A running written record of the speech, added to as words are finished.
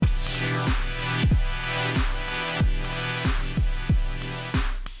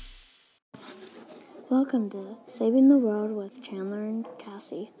Welcome to Saving the World with Chandler and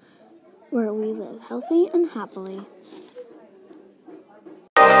Cassie, where we live healthy and happily.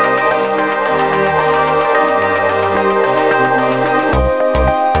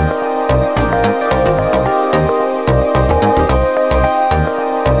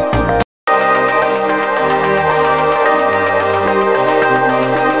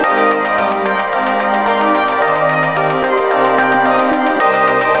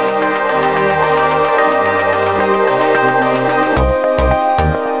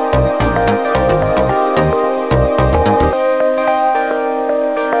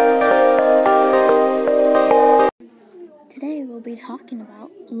 Today we'll be talking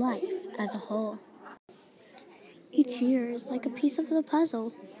about life as a whole. Each year is like a piece of the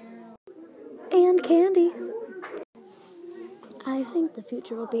puzzle. And candy. I think the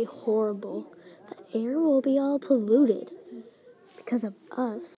future will be horrible. The air will be all polluted because of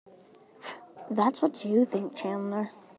us. That's what you think, Chandler.